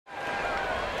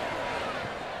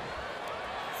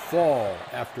Fall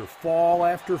after fall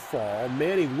after fall,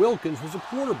 Manny Wilkins was a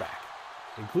quarterback,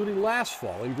 including last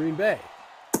fall in Green Bay.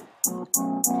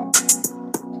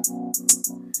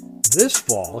 This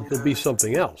fall, he'll be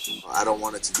something else. I don't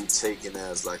want it to be taken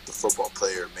as like the football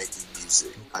player making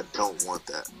music. I don't want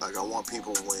that. Like, I want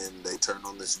people when they turn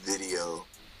on this video,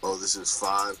 oh, this is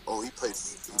 5. Oh, he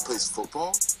plays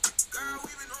football?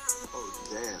 Oh,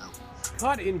 damn.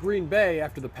 Cut in Green Bay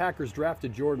after the Packers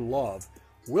drafted Jordan Love,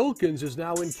 Wilkins is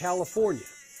now in California,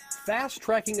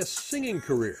 fast-tracking a singing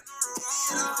career.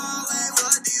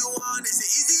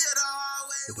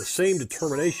 With the same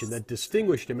determination that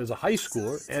distinguished him as a high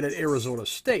schooler and at Arizona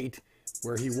State,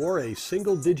 where he wore a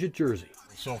single-digit jersey.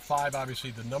 So 5,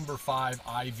 obviously, the number 5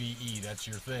 IVE, that's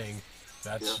your thing.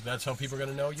 That's how people are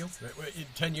going to know you?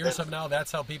 10 years from now,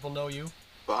 that's how people know you?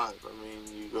 5. I mean,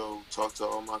 you go talk to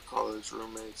all my college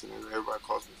roommates and everybody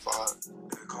calls me 5.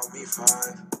 They call me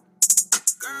 5.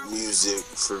 Music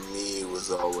for me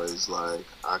was always like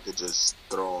I could just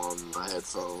throw on my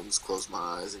headphones, close my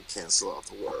eyes, and cancel out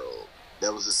the world.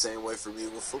 That was the same way for me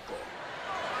with football.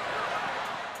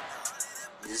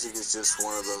 Music is just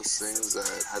one of those things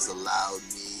that has allowed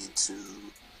me to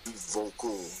be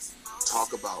vocal,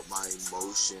 talk about my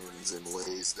emotions in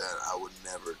ways that I would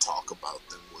never talk about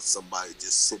them with somebody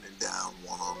just sitting down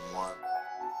one-on-one.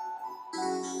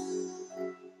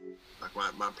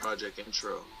 Like my project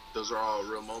intro, those are all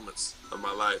real moments of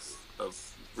my life,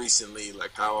 of recently,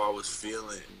 like how I was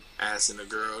feeling, asking a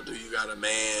girl, do you got a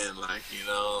man? Like, you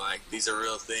know, like these are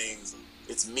real things.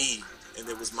 It's me, and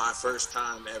it was my first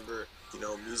time ever, you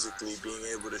know, musically being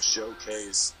able to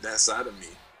showcase that side of me.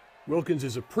 Wilkins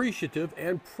is appreciative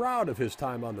and proud of his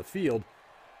time on the field,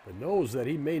 but knows that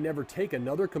he may never take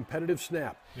another competitive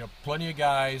snap. You know, plenty of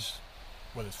guys,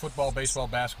 whether it's football, baseball,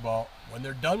 basketball, when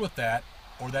they're done with that,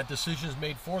 or that decision is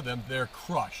made for them, they're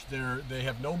crushed. They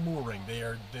have no mooring.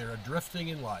 They're drifting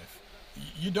in life.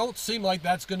 You don't seem like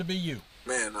that's going to be you.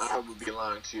 Man, I would be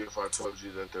lying to you if I told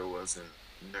you that there wasn't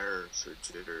nerves or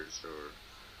jitters or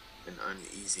an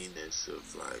uneasiness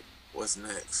of like, what's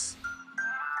next?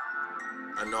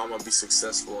 I know I'm going to be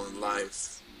successful in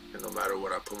life, and no matter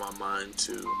what I put my mind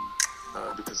to,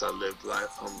 because I lived life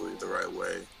humbly the right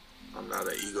way. I'm not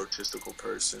an egotistical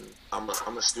person. I'm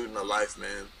a student of life,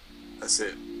 man. That's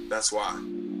it. That's why.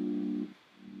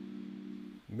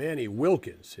 Manny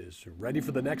Wilkins is ready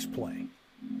for the next play.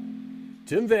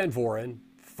 Tim Van Voren,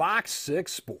 Fox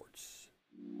 6 Sports.